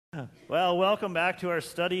Well, welcome back to our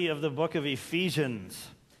study of the book of Ephesians.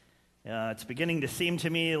 It's beginning to seem to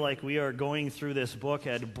me like we are going through this book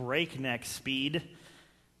at breakneck speed.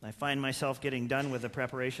 I find myself getting done with the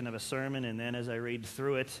preparation of a sermon, and then as I read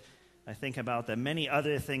through it, I think about the many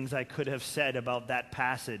other things I could have said about that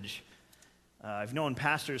passage. I've known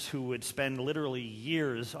pastors who would spend literally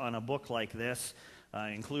years on a book like this,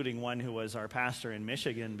 including one who was our pastor in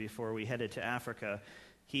Michigan before we headed to Africa.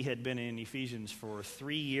 He had been in Ephesians for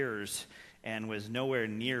 3 years and was nowhere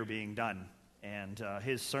near being done. And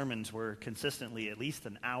his sermons were consistently at least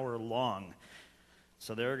an hour long.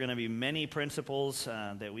 So there are going to be many principles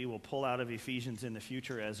that we will pull out of Ephesians in the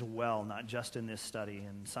future as well, not just in this study,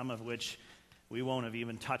 and some of which we won't have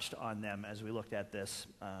even touched on them as we looked at this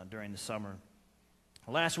during the summer.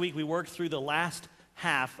 Last week we worked through the last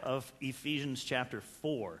half of Ephesians chapter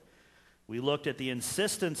 4. We looked at the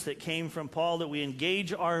insistence that came from Paul that we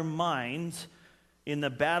engage our minds in the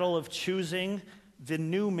battle of choosing the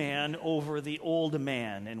new man over the old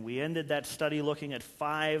man. And we ended that study looking at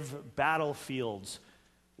 5 battlefields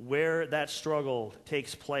where that struggle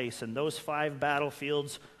takes place. And those 5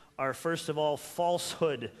 battlefields are, first of all,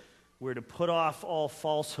 falsehood. We're to put off all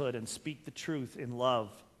falsehood and speak the truth in love.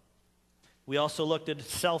 We also looked at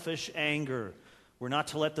selfish anger. We're not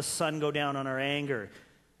to let the sun go down on our anger.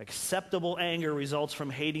 Acceptable anger results from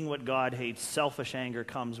hating what God hates. Selfish anger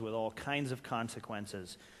comes with all kinds of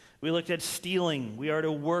consequences. We looked at stealing. We are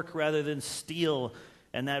to work rather than steal,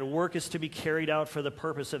 and that work is to be carried out for the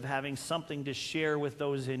purpose of having something to share with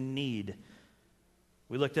those in need.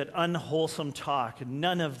 We looked at unwholesome talk.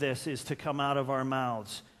 None of this is to come out of our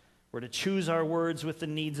mouths. We're to choose our words with the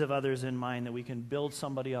needs of others in mind, that we can build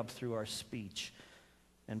somebody up through our speech.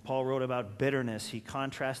 And Paul wrote about bitterness. He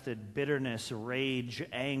contrasted bitterness, rage,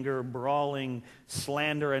 anger, brawling,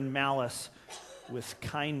 slander, and malice with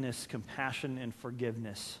kindness, compassion, and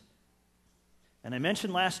forgiveness. And I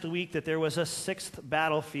mentioned last week that there was a 6th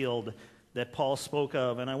battlefield that Paul spoke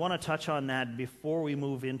of, and I want to touch on that before we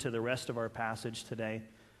move into the rest of our passage today.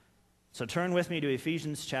 So turn with me to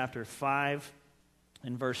Ephesians chapter 5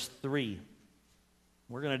 and verse 3.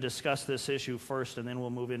 We're going to discuss this issue first, and then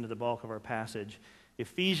we'll move into the bulk of our passage.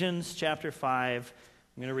 Ephesians chapter 5,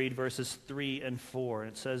 I'm going to read verses 3 and 4.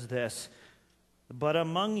 It says this: "But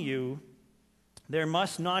among you there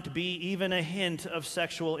must not be even a hint of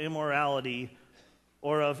sexual immorality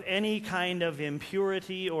or of any kind of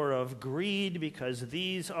impurity or of greed, because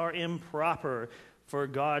these are improper for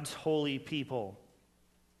God's holy people.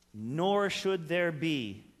 Nor should there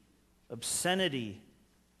be obscenity,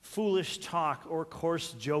 foolish talk, or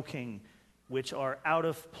coarse joking, which are out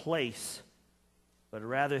of place, but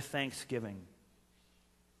rather thanksgiving."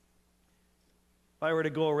 If I were to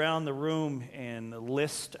go around the room and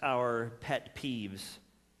list our pet peeves,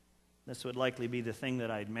 this would likely be the thing that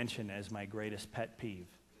I'd mention as my greatest pet peeve.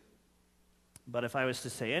 But if I was to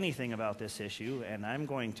say anything about this issue, and I'm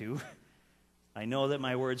going to, I know that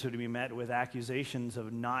my words would be met with accusations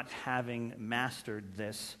of not having mastered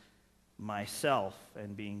this myself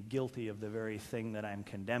and being guilty of the very thing that I'm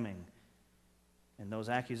condemning. And those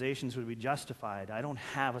accusations would be justified. I don't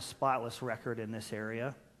have a spotless record in this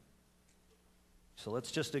area. So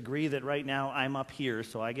let's just agree that right now I'm up here,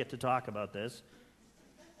 so I get to talk about this.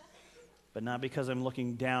 But not because I'm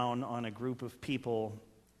looking down on a group of people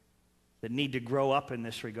that need to grow up in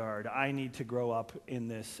this regard. I need to grow up in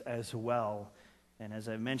this as well. And as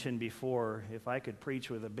I've mentioned before, if I could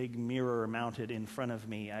preach with a big mirror mounted in front of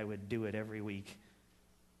me, I would do it every week.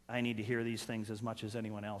 I need to hear these things as much as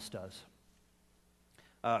anyone else does.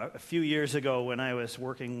 A few years ago, when I was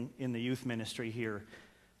working in the youth ministry here,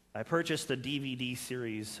 I purchased a DVD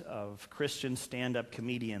series of Christian stand-up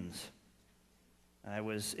comedians. It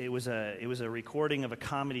was a recording of a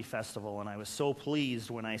comedy festival, and I was so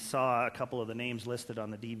pleased when I saw a couple of the names listed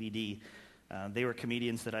on the DVD. They were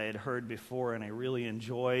comedians that I had heard before and I really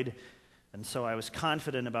enjoyed. And so I was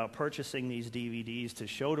confident about purchasing these DVDs to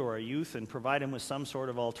show to our youth and provide them with some sort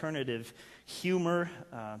of alternative humor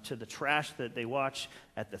to the trash that they watch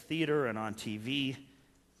at the theater and on TV.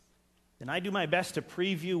 And I do my best to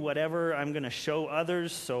preview whatever I'm going to show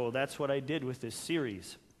others, so that's what I did with this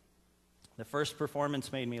series. The first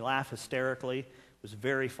performance made me laugh hysterically. It was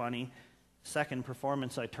very funny. The second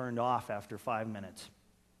performance I turned off after 5 minutes.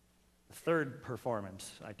 The third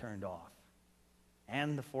performance I turned off.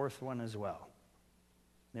 And the fourth one as well.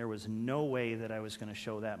 There was no way that I was going to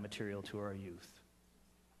show that material to our youth.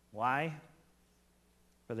 Why?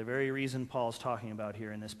 For the very reason Paul's talking about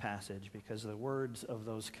here in this passage, because the words of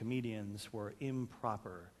those comedians were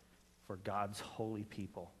improper for God's holy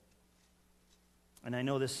people. And I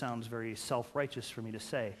know this sounds very self-righteous for me to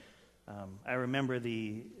say, I remember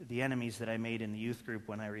the enemies that I made in the youth group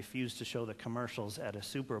when I refused to show the commercials at a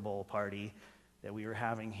Super Bowl party that we were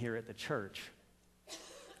having here at the church.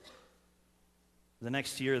 The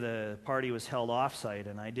next year, the party was held off-site,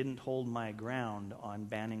 and I didn't hold my ground on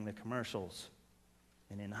banning the commercials.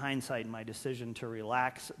 And in hindsight, my decision to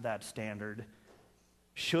relax that standard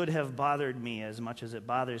should have bothered me as much as it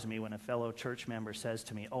bothers me when a fellow church member says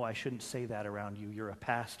to me, "Oh, I shouldn't say that around you, you're a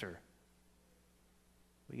pastor."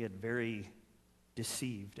 We get very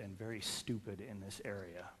deceived and very stupid in this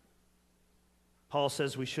area. Paul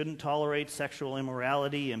says we shouldn't tolerate sexual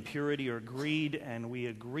immorality, impurity, or greed, and we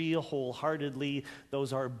agree wholeheartedly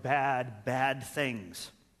those are bad, bad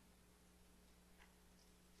things.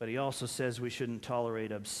 But he also says we shouldn't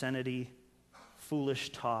tolerate obscenity,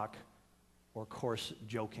 foolish talk, or coarse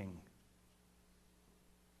joking.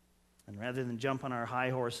 And rather than jump on our high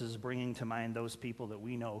horses, bringing to mind those people that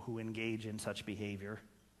we know who engage in such behavior,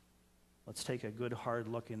 let's take a good hard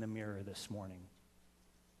look in the mirror this morning.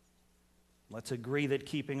 Let's agree that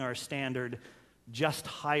keeping our standard just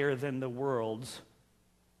higher than the world's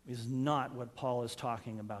is not what Paul is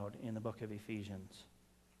talking about in the book of Ephesians.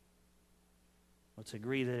 Let's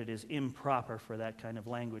agree that it is improper for that kind of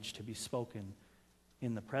language to be spoken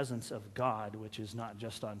in the presence of God, which is not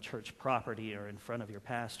just on church property or in front of your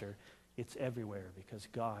pastor. It's everywhere because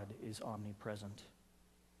God is omnipresent.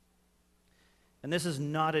 And this is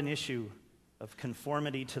not an issue of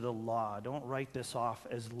conformity to the law. Don't write this off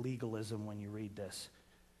as legalism when you read this.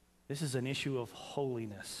 This is an issue of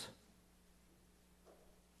holiness.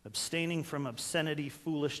 Abstaining from obscenity,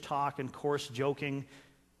 foolish talk, and coarse joking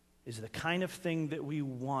is the kind of thing that we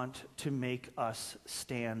want to make us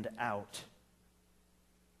stand out.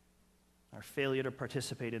 Our failure to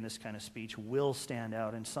participate in this kind of speech will stand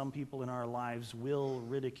out, and some people in our lives will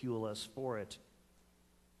ridicule us for it.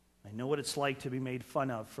 I know what it's like to be made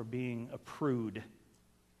fun of for being a prude.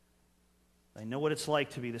 I know what it's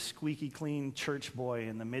like to be the squeaky clean church boy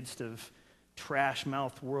in the midst of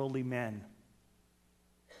trash-mouthed worldly men.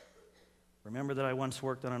 Remember that I once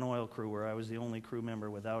worked on an oil crew where I was the only crew member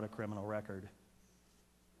without a criminal record.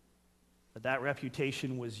 But that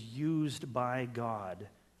reputation was used by God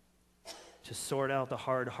to sort out the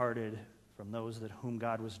hard-hearted from those whom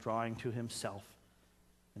God was drawing to himself.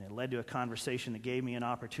 And it led to a conversation that gave me an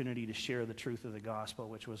opportunity to share the truth of the gospel,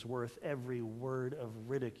 which was worth every word of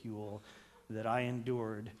ridicule that I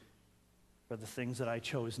endured for the things that I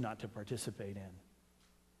chose not to participate in.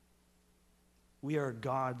 We are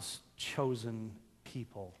God's chosen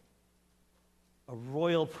people, a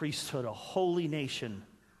royal priesthood, a holy nation,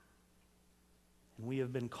 and we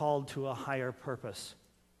have been called to a higher purpose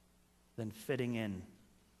than fitting in.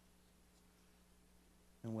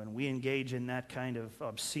 And when we engage in that kind of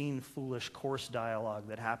obscene, foolish, coarse dialogue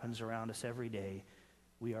that happens around us every day,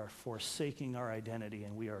 we are forsaking our identity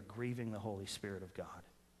and we are grieving the Holy Spirit of God.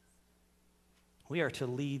 We are to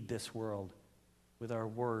lead this world with our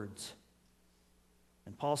words.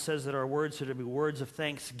 And Paul says that our words are to be words of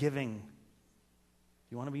thanksgiving.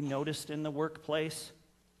 You want to be noticed in the workplace?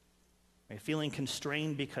 Are you feeling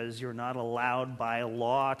constrained because you're not allowed by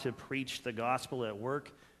law to preach the gospel at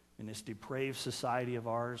work in this depraved society of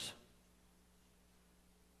ours?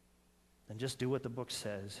 Then just do what the book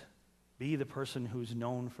says. Be the person who's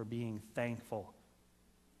known for being thankful,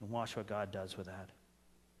 and watch what God does with that.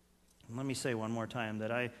 And let me say one more time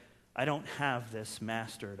that I don't have this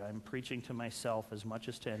mastered. I'm preaching to myself as much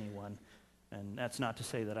as to anyone, and that's not to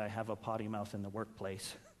say that I have a potty mouth in the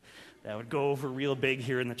workplace. That would go over real big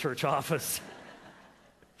here in the church office.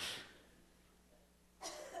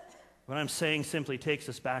 What I'm saying simply takes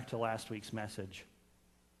us back to last week's message.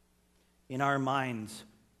 In our minds,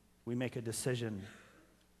 we make a decision.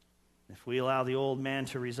 If we allow the old man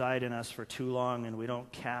to reside in us for too long and we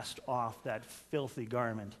don't cast off that filthy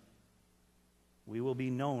garment, we will be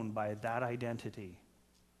known by that identity.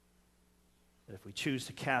 But if we choose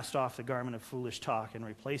to cast off the garment of foolish talk and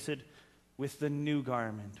replace it with the new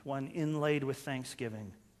garment, one inlaid with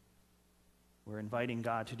thanksgiving, we're inviting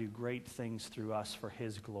God to do great things through us for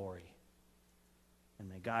his glory. And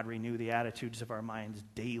may God renew the attitudes of our minds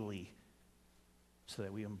daily so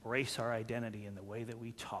that we embrace our identity in the way that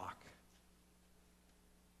we talk.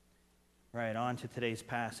 Right, on to today's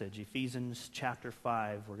passage, Ephesians chapter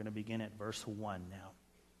 5. We're going to begin at verse 1 now.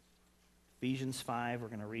 Ephesians 5, we're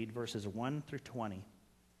going to read verses 1 through 20. This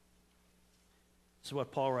is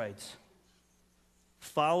what Paul writes.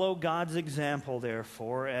 Follow God's example,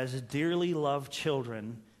 therefore, as dearly loved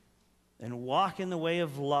children, and walk in the way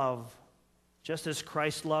of love, just as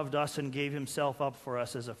Christ loved us and gave himself up for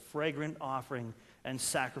us as a fragrant offering and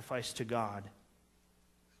sacrifice to God.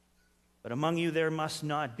 But among you there must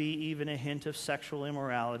not be even a hint of sexual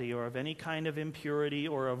immorality or of any kind of impurity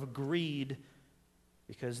or of greed,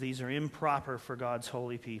 because these are improper for God's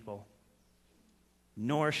holy people.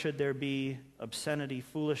 Nor should there be obscenity,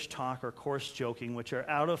 foolish talk, or coarse joking, which are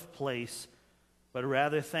out of place, but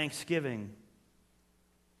rather thanksgiving.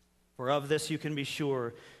 For of this you can be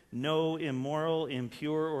sure, no immoral,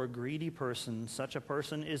 impure, or greedy person, such a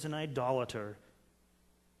person is an idolater,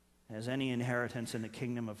 has any inheritance in the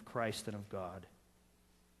kingdom of Christ and of God.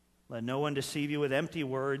 Let no one deceive you with empty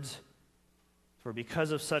words, for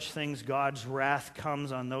because of such things God's wrath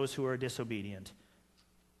comes on those who are disobedient.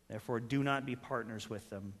 Therefore do not be partners with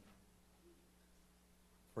them.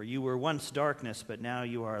 For you were once darkness, but now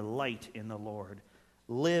you are light in the Lord.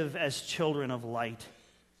 Live as children of light,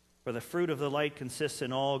 for the fruit of the light consists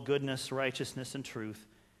in all goodness, righteousness, and truth.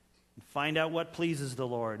 And find out what pleases the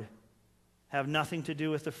Lord. Have nothing to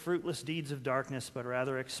do with the fruitless deeds of darkness, but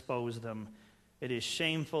rather expose them. It is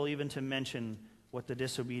shameful even to mention what the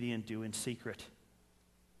disobedient do in secret.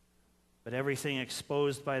 But everything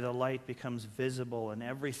exposed by the light becomes visible, and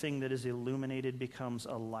everything that is illuminated becomes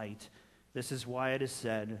a light. This is why it is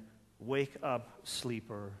said, "Wake up,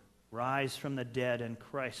 sleeper, rise from the dead, and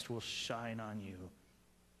Christ will shine on you."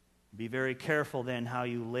 Be very careful then how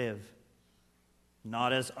you live,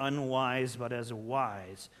 not as unwise, but as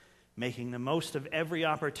wise, making the most of every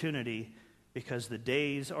opportunity, because the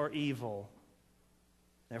days are evil.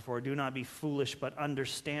 Therefore, do not be foolish, but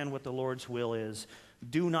understand what the Lord's will is.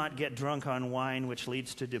 Do not get drunk on wine, which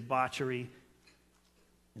leads to debauchery.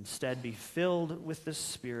 Instead, be filled with the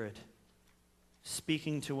Spirit,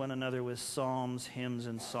 speaking to one another with psalms, hymns,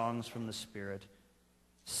 and songs from the Spirit.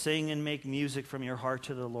 Sing and make music from your heart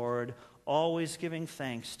to the Lord, always giving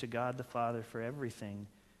thanks to God the Father for everything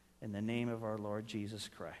in the name of our Lord Jesus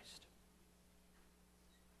Christ.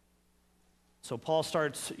 So Paul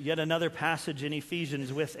starts yet another passage in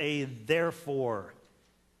Ephesians with a therefore.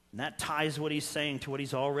 And that ties what he's saying to what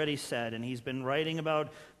he's already said. And he's been writing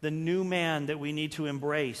about the new man that we need to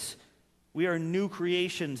embrace. We are new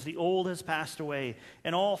creations. The old has passed away,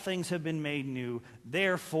 and all things have been made new.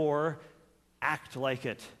 Therefore, act like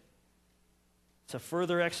it. It's a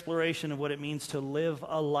further exploration of what it means to live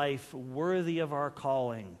a life worthy of our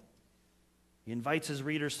calling. He invites his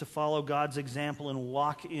readers to follow God's example and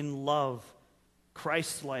walk in love.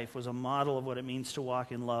 Christ's life was a model of what it means to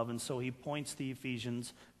walk in love, and so he points the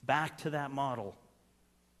Ephesians back to that model.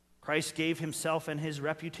 Christ gave himself and his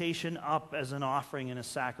reputation up as an offering and a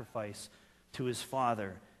sacrifice to his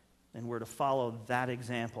Father, and we're to follow that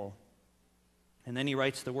example. And then he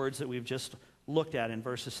writes the words that we've just looked at in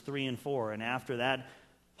verses 3 and 4, and after that,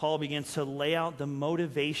 Paul begins to lay out the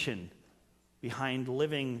motivation behind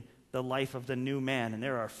living the life of the new man, and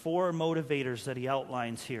there are 4 motivators that he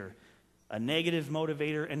outlines here. A negative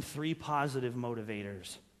motivator and 3 positive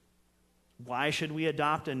motivators. Why should we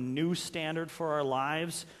adopt a new standard for our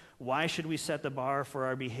lives? Why should we set the bar for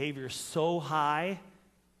our behavior so high?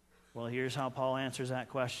 Well, here's how Paul answers that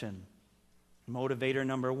question. Motivator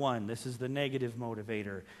number 1, this is the negative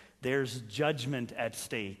motivator. There's judgment at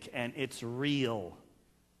stake, and it's real.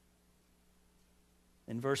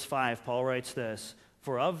 In verse 5, Paul writes this,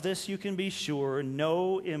 "For of this you can be sure,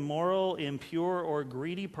 no immoral, impure, or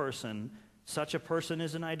greedy person, such a person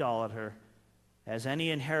is an idolater, has any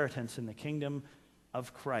inheritance in the kingdom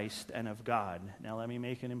of Christ and of God." Now let me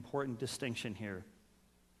make an important distinction here.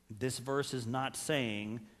 This verse is not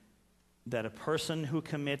saying that a person who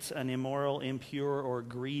commits an immoral, impure, or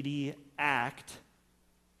greedy act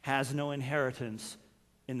has no inheritance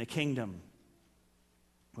in the kingdom.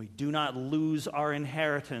 We do not lose our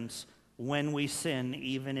inheritance when we sin,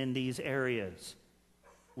 even in these areas.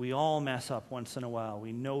 We all mess up once in a while.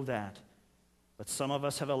 We know that. But some of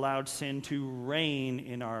us have allowed sin to reign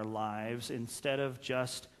in our lives instead of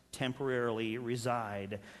just temporarily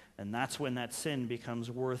reside. And that's when that sin becomes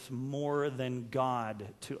worth more than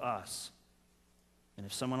God to us. And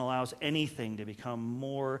if someone allows anything to become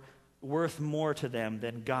worth more to them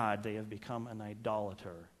than God, they have become an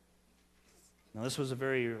idolater. Now, this was a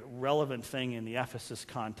very relevant thing in the Ephesus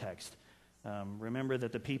context. Remember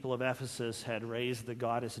that the people of Ephesus had raised the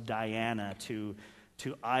goddess Diana to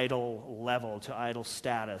idol level, to idol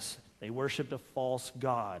status. They worshipped a false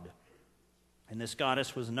god. And this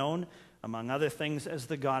goddess was known, among other things, as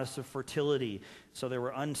the goddess of fertility. So there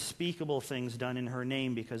were unspeakable things done in her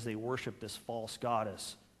name because they worshipped this false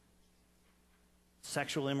goddess.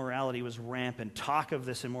 Sexual immorality was rampant. Talk of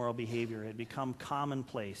this immoral behavior had become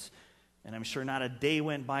commonplace. And I'm sure not a day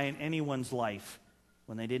went by in anyone's life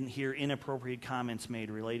when they didn't hear inappropriate comments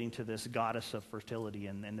made relating to this goddess of fertility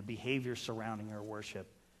and the behavior surrounding her worship.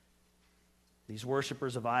 These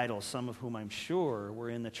worshipers of idols, some of whom I'm sure were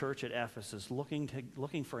in the church at Ephesus looking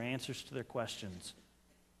for answers to their questions,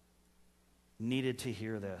 needed to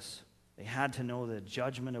hear this. They had to know that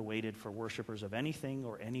judgment awaited for worshipers of anything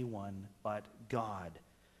or anyone but God.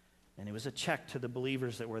 And it was a check to the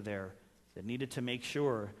believers that were there that needed to make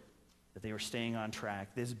sure that they were staying on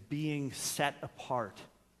track. This being set apart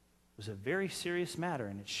was a very serious matter,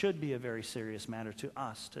 and it should be a very serious matter to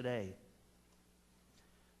us today.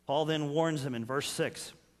 Paul then warns them in verse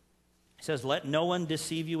 6. He says, "Let no one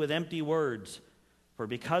deceive you with empty words, for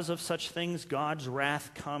because of such things God's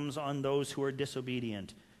wrath comes on those who are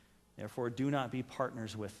disobedient. Therefore, do not be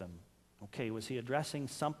partners with them." Okay, was he addressing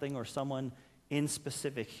something or someone in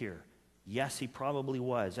specific here? Yes, he probably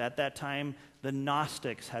was. At that time, the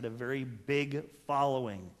Gnostics had a very big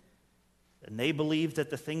following. And they believed that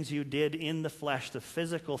the things you did in the flesh, the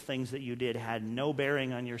physical things that you did, had no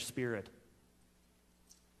bearing on your spirit.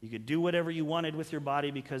 You could do whatever you wanted with your body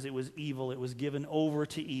because it was evil. It was given over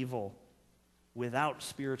to evil without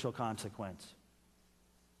spiritual consequence.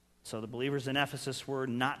 So the believers in Ephesus were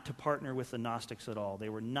not to partner with the Gnostics at all. They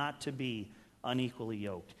were not to be unequally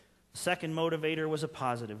yoked. The second motivator was a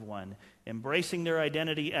positive one. Embracing their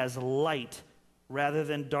identity as light rather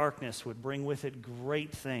than darkness would bring with it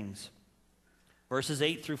great things. Verses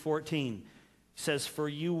 8 through 14 says, "For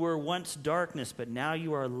you were once darkness, but now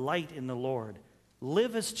you are light in the Lord.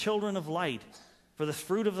 Live as children of light, for the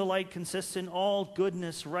fruit of the light consists in all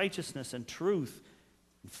goodness, righteousness, and truth.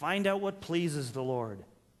 And find out what pleases the Lord.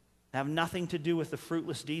 Have nothing to do with the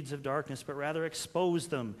fruitless deeds of darkness, but rather expose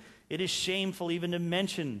them. It is shameful even to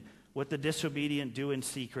mention what the disobedient do in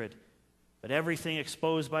secret. But everything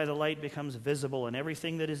exposed by the light becomes visible, and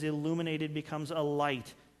everything that is illuminated becomes a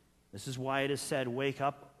light. This is why it is said, 'Wake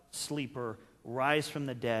up, sleeper, rise from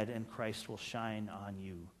the dead, and Christ will shine on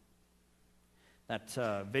you.'" That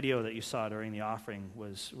video that you saw during the offering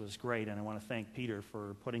was great, and I want to thank Peter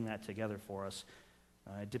for putting that together for us.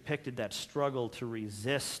 It depicted that struggle to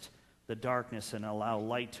resist the darkness and allow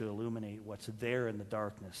light to illuminate what's there in the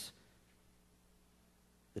darkness.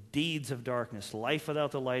 The deeds of darkness, life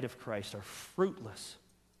without the light of Christ, are fruitless.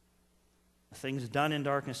 The things done in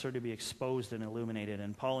darkness are to be exposed and illuminated,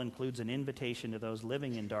 and Paul includes an invitation to those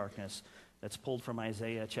living in darkness that's pulled from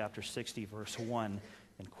Isaiah chapter 60, verse 1,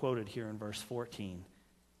 and quoted here in verse 14.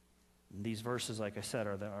 And these verses, like I said,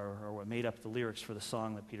 are what made up the lyrics for the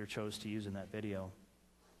song that Peter chose to use in that video.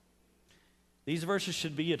 These verses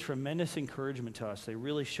should be a tremendous encouragement to us. They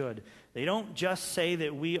really should. They don't just say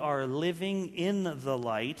that we are living in the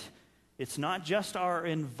light. It's not just our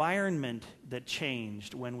environment that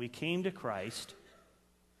changed when we came to Christ.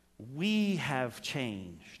 We have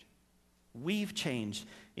changed. We've changed.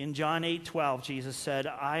 In John 8:12, Jesus said,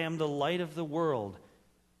 "I am the light of the world."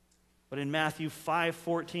 But in Matthew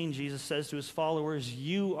 5:14, Jesus says to his followers,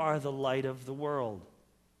 "You are the light of the world."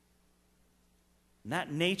 And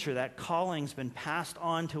that nature, that calling's been passed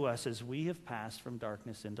on to us as we have passed from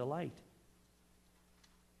darkness into light.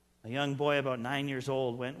 A young boy about 9 years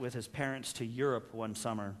old went with his parents to Europe one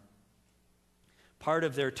summer. Part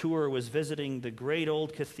of their tour was visiting the great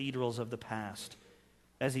old cathedrals of the past.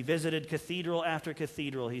 As he visited cathedral after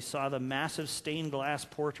cathedral, he saw the massive stained glass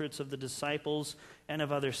portraits of the disciples and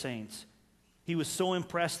of other saints. He was so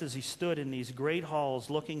impressed as he stood in these great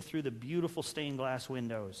halls looking through the beautiful stained glass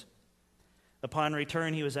windows. Upon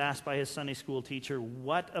return, he was asked by his Sunday school teacher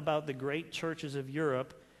what about the great churches of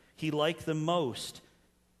Europe he liked the most.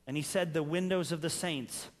 And he said, "The windows of the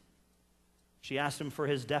saints." She asked him for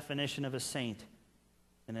his definition of a saint.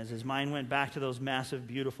 And as his mind went back to those massive,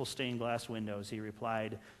 beautiful stained glass windows, he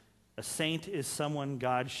replied, "A saint is someone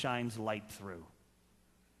God shines light through."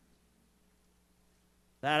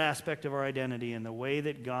 That aspect of our identity and the way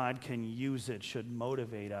that God can use it should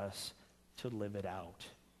motivate us to live it out.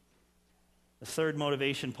 The third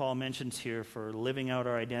motivation Paul mentions here for living out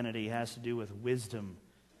our identity has to do with wisdom.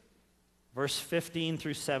 Verse 15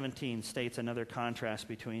 through 17 states another contrast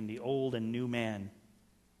between the old and new man.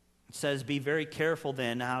 It says, "Be very careful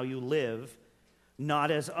then how you live,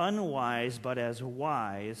 not as unwise, but as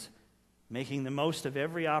wise, making the most of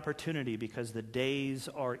every opportunity because the days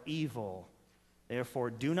are evil. Therefore,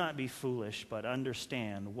 do not be foolish, but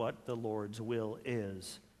understand what the Lord's will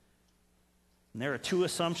is." And there are two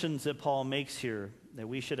assumptions that Paul makes here that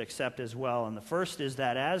we should accept as well. And the first is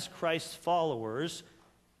that as Christ's followers,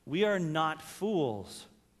 we are not fools.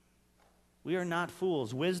 We are not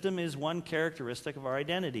fools. Wisdom is one characteristic of our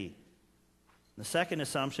identity. The second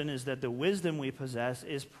assumption is that the wisdom we possess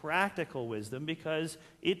is practical wisdom because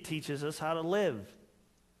it teaches us how to live.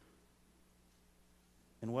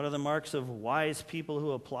 And what are the marks of wise people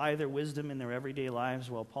who apply their wisdom in their everyday lives?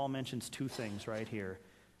 Well, Paul mentions two things right here.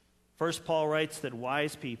 First, Paul writes that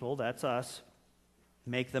wise people, that's us,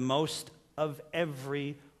 make the most of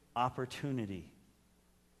every opportunity.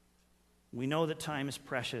 We know that time is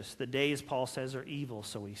precious. The days, Paul says, are evil,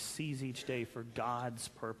 so we seize each day for God's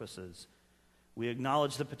purposes. We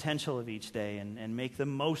acknowledge the potential of each day and make the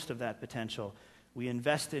most of that potential. We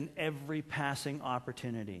invest in every passing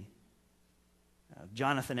opportunity.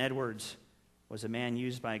 Jonathan Edwards was a man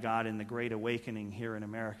used by God in the Great Awakening here in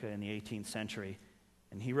America in the 18th century.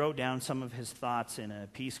 And he wrote down some of his thoughts in a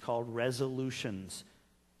piece called Resolutions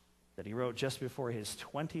that he wrote just before his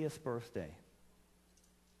 20th birthday.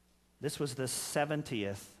 This was the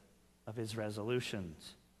 70th of his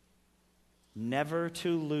resolutions. Never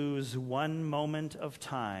to lose one moment of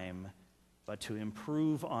time, but to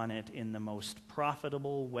improve on it in the most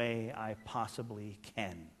profitable way I possibly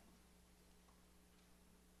can.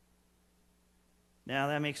 Now,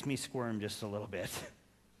 that makes me squirm just a little bit.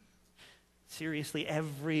 Seriously,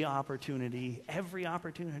 every opportunity.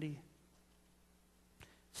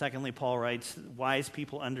 Secondly, Paul writes, wise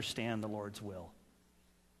people understand the Lord's will.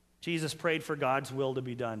 Jesus prayed for God's will to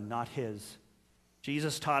be done, not his.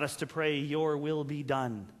 Jesus taught us to pray, your will be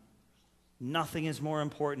done. Nothing is more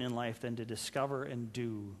important in life than to discover and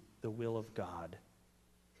do the will of God.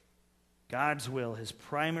 God's will, his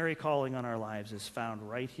primary calling on our lives, is found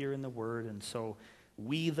right here in the Word, and so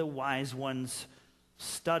we, the wise ones,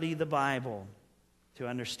 study the Bible to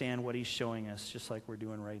understand what he's showing us, just like we're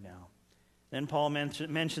doing right now. Then Paul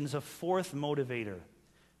mentions a fourth motivator,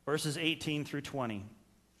 verses 18 through 20.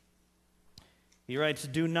 He writes,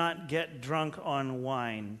 do not get drunk on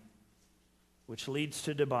wine, which leads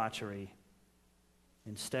to debauchery.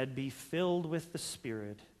 Instead, be filled with the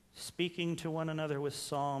Spirit, speaking to one another with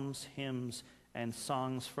psalms, hymns, and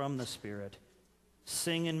songs from the Spirit.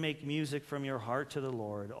 Sing and make music from your heart to the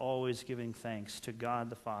Lord, always giving thanks to God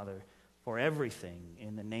the Father for everything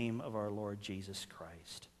in the name of our Lord Jesus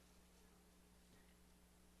Christ.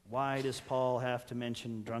 Why does Paul have to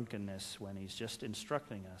mention drunkenness when he's just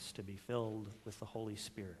instructing us to be filled with the Holy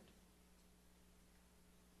Spirit?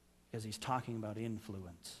 Because he's talking about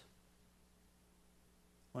influence.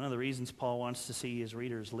 One of the reasons Paul wants to see his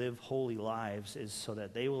readers live holy lives is so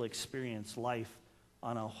that they will experience life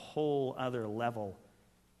on a whole other level.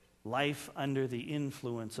 Life under the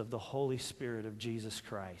influence of the Holy Spirit of Jesus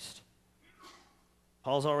Christ.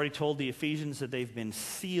 Paul's already told the Ephesians that they've been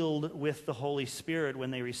sealed with the Holy Spirit when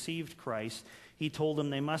they received Christ. He told them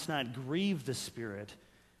they must not grieve the Spirit.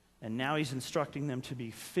 And now he's instructing them to be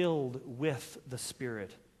filled with the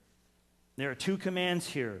Spirit. There are two commands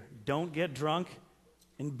here. Don't get drunk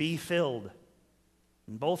and be filled.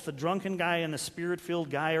 And both the drunken guy and the Spirit-filled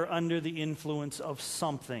guy are under the influence of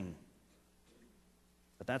something.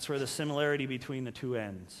 But that's where the similarity between the two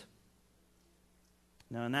ends.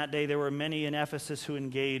 Now, in that day, there were many in Ephesus who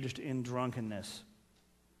engaged in drunkenness.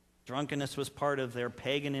 Drunkenness was part of their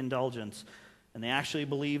pagan indulgence, and they actually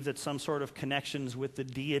believed that some sort of connections with the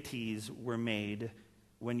deities were made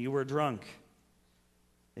when you were drunk.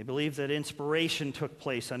 They believed that inspiration took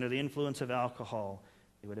place under the influence of alcohol.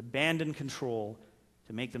 They would abandon control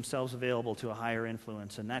to make themselves available to a higher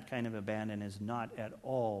influence, and that kind of abandon is not at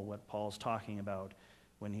all what Paul's talking about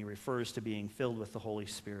when he refers to being filled with the Holy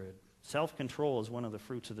Spirit. Self-control is one of the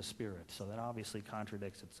fruits of the Spirit, so that obviously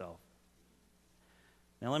contradicts itself.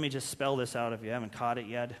 Now let me just spell this out if you haven't caught it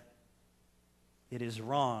yet. It is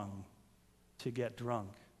wrong to get drunk.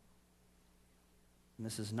 And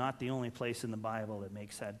this is not the only place in the Bible that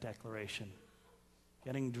makes that declaration.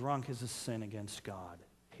 Getting drunk is a sin against God,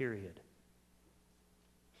 period.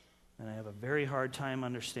 And I have a very hard time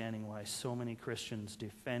understanding why so many Christians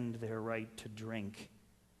defend their right to drink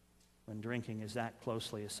when drinking is that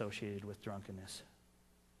closely associated with drunkenness.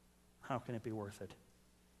 How can it be worth it?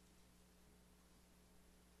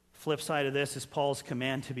 Flip side of this is Paul's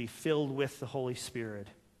command to be filled with the Holy Spirit.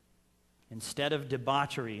 Instead of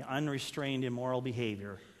debauchery, unrestrained immoral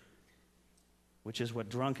behavior, which is what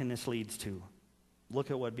drunkenness leads to, look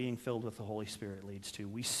at what being filled with the Holy Spirit leads to.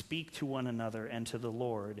 We speak to one another and to the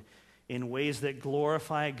Lord in ways that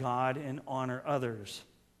glorify God and honor others.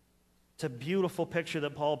 It's a beautiful picture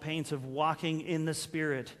that Paul paints of walking in the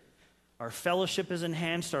Spirit. Our fellowship is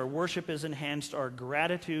enhanced, our worship is enhanced, our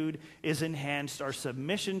gratitude is enhanced, our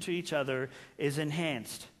submission to each other is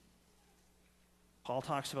enhanced. Paul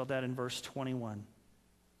talks about that in verse 21.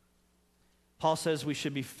 Paul says we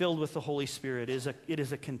should be filled with the Holy Spirit. It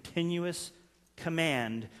is a continuous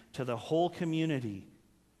command to the whole community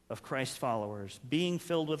of Christ followers. Being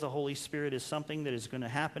filled with the Holy Spirit is something that is going to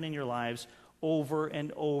happen in your lives over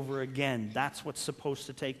and over again. That's what's supposed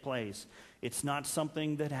to take place. It's not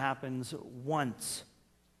something that happens once.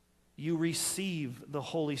 You receive the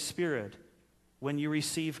Holy Spirit when you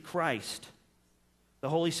receive Christ. The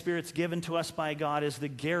Holy Spirit's given to us by God as the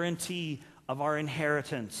guarantee of our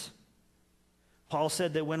inheritance. Paul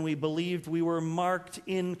said that when we believed, we were marked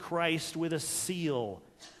in Christ with a seal,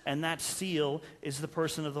 and that seal is the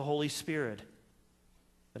person of the Holy Spirit.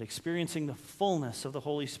 But experiencing the fullness of the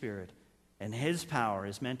Holy Spirit and His power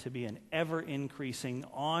is meant to be an ever-increasing,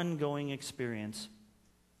 ongoing experience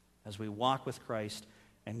as we walk with Christ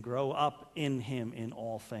and grow up in Him in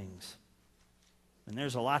all things. And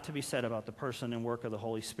there's a lot to be said about the person and work of the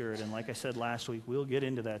Holy Spirit. And like I said last week, we'll get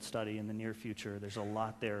into that study in the near future. There's a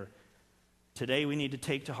lot there. Today we need to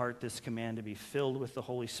take to heart this command to be filled with the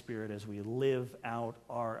Holy Spirit as we live out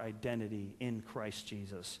our identity in Christ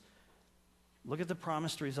Jesus. Look at the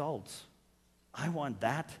promised results. I want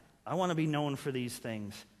that. I want to be known for these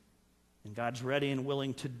things. And God's ready and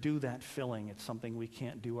willing to do that filling. It's something we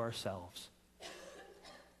can't do ourselves.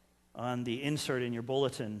 On the insert in your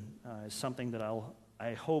bulletin is something that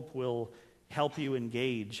I hope will help you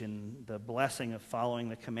engage in the blessing of following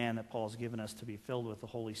the command that Paul's given us to be filled with the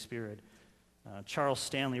Holy Spirit. Charles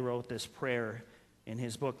Stanley wrote this prayer in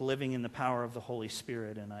his book, Living in the Power of the Holy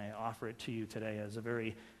Spirit, and I offer it to you today as a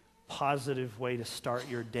very positive way to start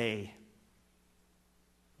your day.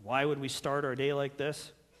 Why would we start our day like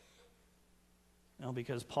this? Well,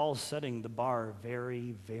 because Paul's setting the bar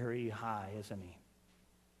very, very high, isn't he?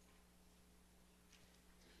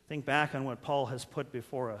 Think back on what Paul has put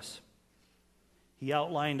before us. He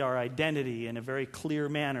outlined our identity in a very clear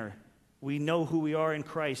manner. We know who we are in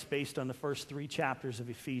Christ based on the first 3 chapters of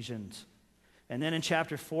Ephesians. And then in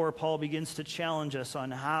chapter 4, Paul begins to challenge us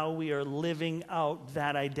on how we are living out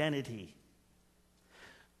that identity.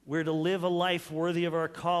 We're to live a life worthy of our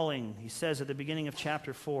calling, he says at the beginning of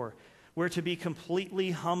chapter 4. We're to be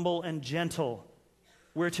completely humble and gentle.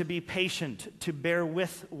 We're to be patient, to bear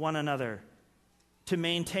with one another, to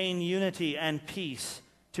maintain unity and peace,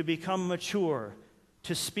 to become mature,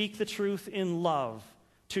 to speak the truth in love,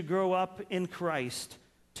 to grow up in Christ,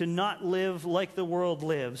 to not live like the world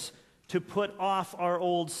lives, to put off our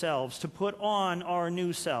old selves, to put on our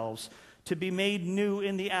new selves, to be made new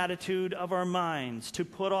in the attitude of our minds, to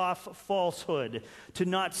put off falsehood, to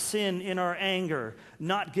not sin in our anger,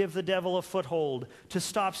 not give the devil a foothold, to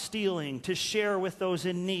stop stealing, to share with those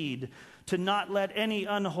in need, to not let any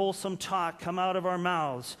unwholesome talk come out of our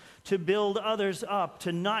mouths, to build others up,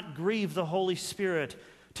 to not grieve the Holy Spirit,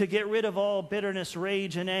 to get rid of all bitterness,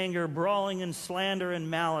 rage, and anger, brawling and slander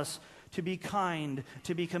and malice, to be kind,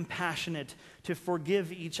 to be compassionate, to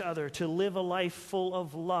forgive each other, to live a life full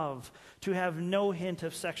of love, to have no hint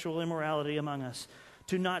of sexual immorality among us,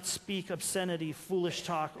 to not speak obscenity, foolish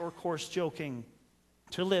talk, or coarse joking,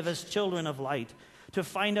 to live as children of light, to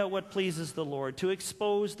find out what pleases the Lord, to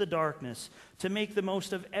expose the darkness, to make the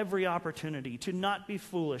most of every opportunity, to not be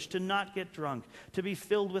foolish, to not get drunk, to be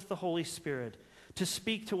filled with the Holy Spirit, to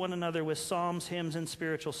speak to one another with psalms, hymns, and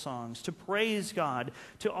spiritual songs, to praise God,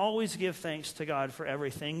 to always give thanks to God for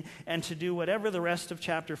everything, and to do whatever the rest of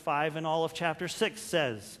chapter 5 and all of chapter 6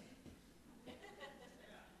 says.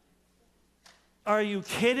 Are you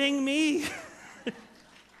kidding me?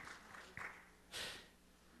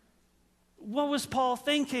 What was Paul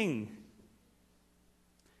thinking?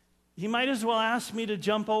 He might as well ask me to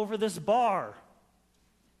jump over this bar.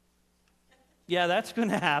 Yeah, that's going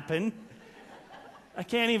to happen. I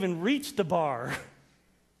can't even reach the bar,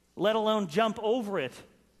 let alone jump over it.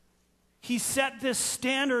 He set this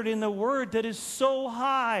standard in the Word that is so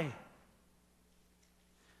high.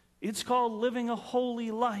 It's called living a holy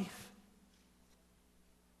life.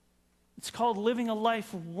 It's called living a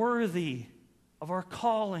life worthy of our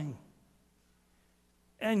calling.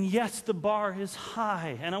 And yes, the bar is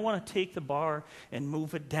high, and I want to take the bar and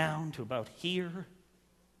move it down to about here.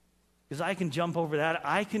 Because I can jump over that,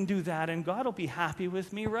 I can do that, and God will be happy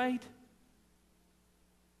with me, right?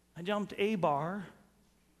 I jumped a bar,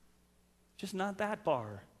 just not that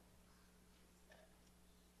bar.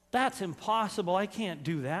 That's impossible. I can't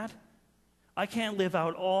do that. I can't live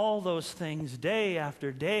out all those things day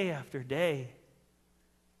after day after day.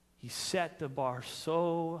 He set the bar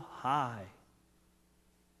so high.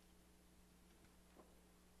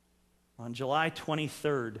 On July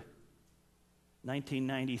 23rd,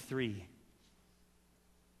 1993,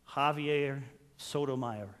 Javier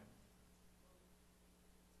Sotomayor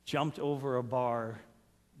jumped over a bar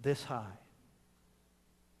this high,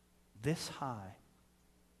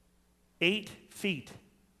 8 feet.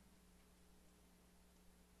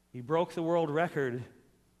 He broke the world record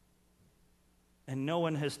And no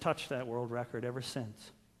one has touched that world record ever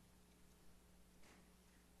since.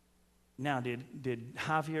 Now, did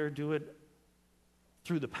Javier do it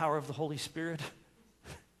through the power of the Holy Spirit?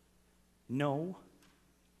 No.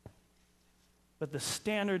 But the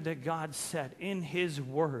standard that God set in His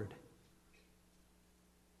Word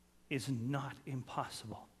is not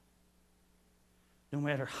impossible. No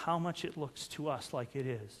matter how much it looks to us like it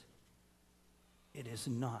is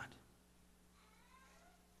not.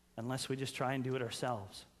 Unless we just try and do it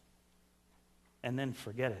ourselves. And then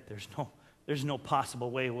forget it. There's no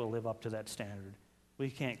possible way we'll live up to that standard. We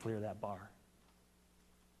can't clear that bar.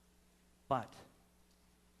 But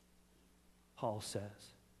Paul says,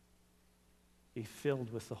 be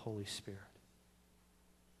filled with the Holy Spirit.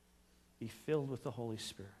 Be filled with the Holy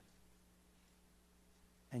Spirit.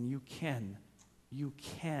 And you can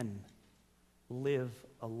live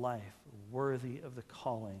a life worthy of the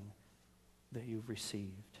calling that you've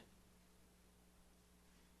received.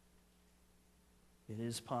 It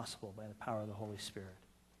is possible by the power of the Holy Spirit.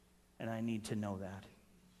 And I need to know that.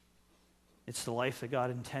 It's the life that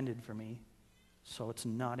God intended for me, so it's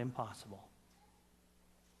not impossible.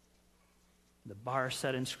 The bar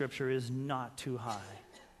set in Scripture is not too high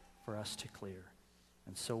for us to clear.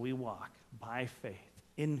 And so we walk by faith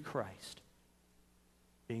in Christ,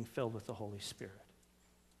 being filled with the Holy Spirit,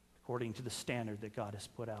 according to the standard that God has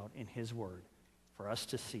put out in His Word for us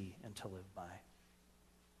to see and to live by.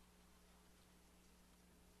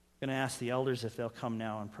 I'm going to ask the elders if they'll come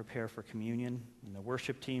now and prepare for communion, and the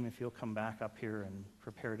worship team if you'll come back up here and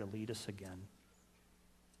prepare to lead us again.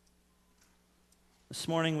 This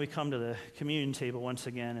morning we come to the communion table once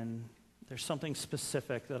again, and there's something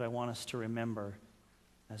specific that I want us to remember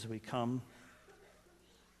as we come.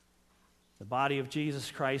 The body of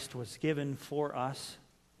Jesus Christ was given for us.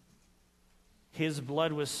 His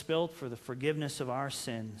blood was spilt for the forgiveness of our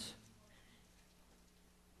sins.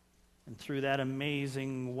 And through that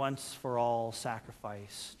amazing once-for-all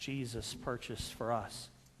sacrifice, Jesus purchased for us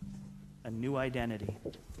a new identity.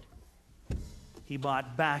 He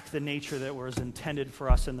bought back the nature that was intended for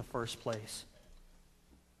us in the first place.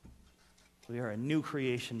 We are a new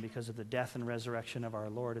creation because of the death and resurrection of our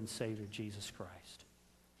Lord and Savior, Jesus Christ.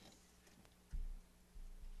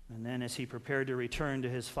 And then as He prepared to return to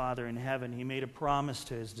His Father in heaven, He made a promise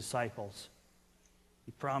to His disciples.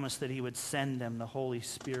 He promised that He would send them the Holy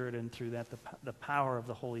Spirit, and through that, the power of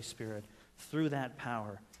the Holy Spirit, through that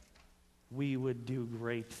power, we would do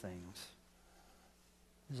great things.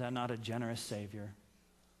 Is that not a generous Savior?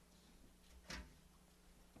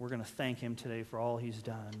 We're going to thank Him today for all He's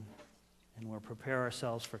done, and we'll prepare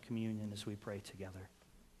ourselves for communion as we pray together.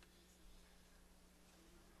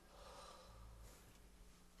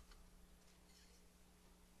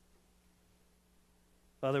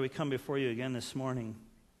 Father, we come before You again this morning.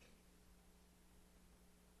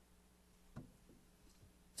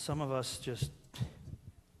 Some of us just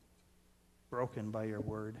broken by Your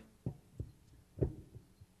word.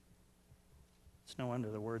 It's no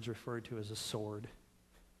wonder the word's referred to as a sword.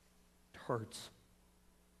 It hurts.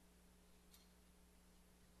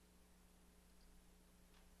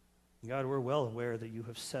 God, we're well aware that You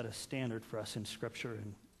have set a standard for us in Scripture,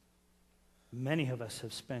 and many of us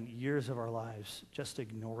have spent years of our lives just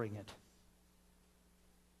ignoring it.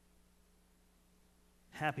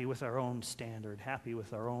 Happy with our own standard, happy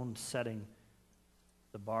with our own setting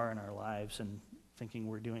the bar in our lives and thinking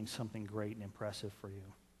we're doing something great and impressive for You.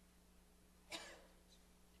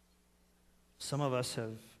 Some of us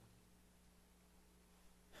have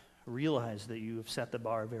realized that You have set the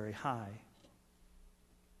bar very high.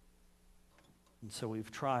 And so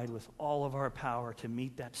we've tried with all of our power to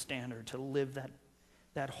meet that standard, to live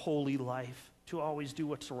that holy life, to always do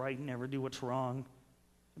what's right and never do what's wrong,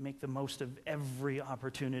 to make the most of every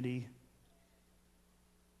opportunity.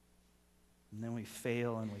 And then we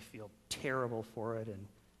fail and we feel terrible for it, and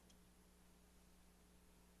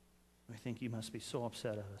we think You must be so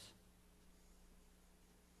upset at us.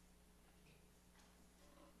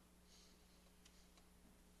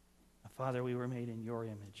 Father, we were made in Your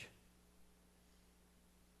image.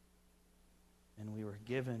 And we were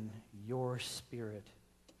given Your Spirit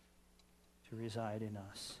to reside in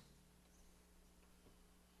us.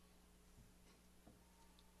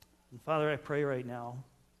 And Father, I pray right now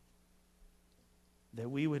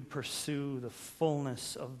that we would pursue the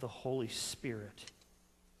fullness of the Holy Spirit.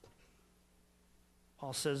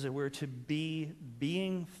 Paul says that we're to be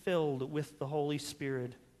being filled with the Holy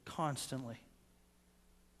Spirit constantly.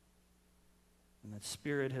 And that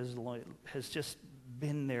Spirit has just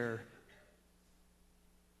been there,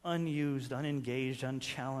 unused, unengaged,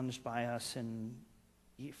 unchallenged by us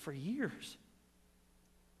for years.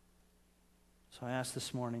 So So I ask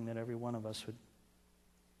this morning that every one of us would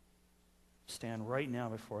stand right now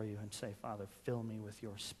before you and say, Father, fill me with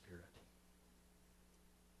your Spirit.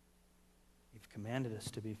 You've commanded us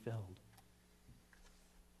to be filled.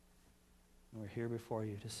 And we're here before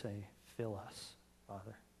you to say, fill us,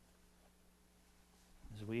 Father.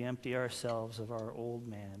 As we empty ourselves of our old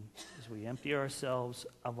man, as we empty ourselves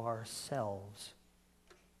of ourselves,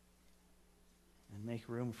 and make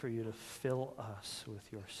room for you to fill us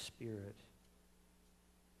with your Spirit.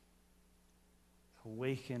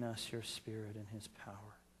 Awaken us your Spirit and his power.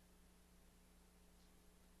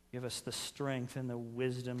 Give us the strength and the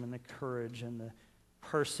wisdom and the courage and the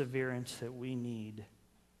perseverance that we need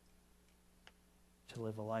to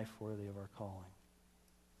live a life worthy of our calling.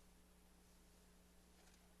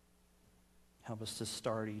 Help us to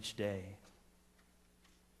start each day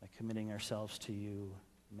by committing ourselves to you,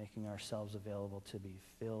 making ourselves available to be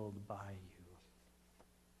filled by you,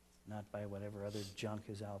 not by whatever other junk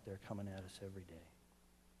is out there coming at us every day.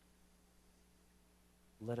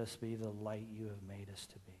 Let us be the light you have made us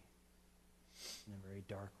to be in a very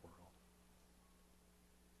dark world.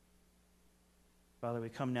 Father, we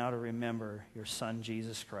come now to remember your Son,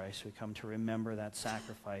 Jesus Christ. We come to remember that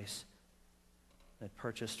sacrifice that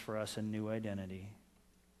purchased for us a new identity.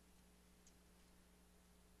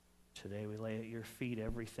 Today we lay at your feet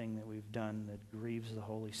everything that we've done that grieves the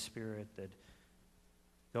Holy Spirit, that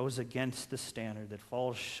goes against the standard, that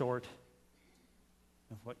falls short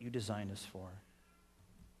of what you designed us for.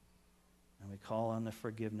 And we call on the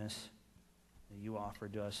forgiveness that you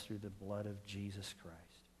offered to us through the blood of Jesus Christ.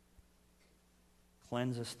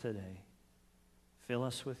 Cleanse us today. Fill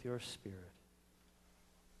us with your Spirit.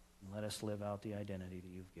 And let us live out the identity that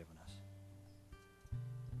you've given us.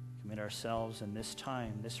 Commit ourselves in this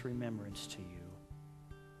time, this remembrance to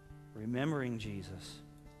you. Remembering Jesus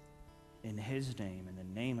in his name, in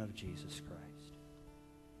the name of Jesus Christ.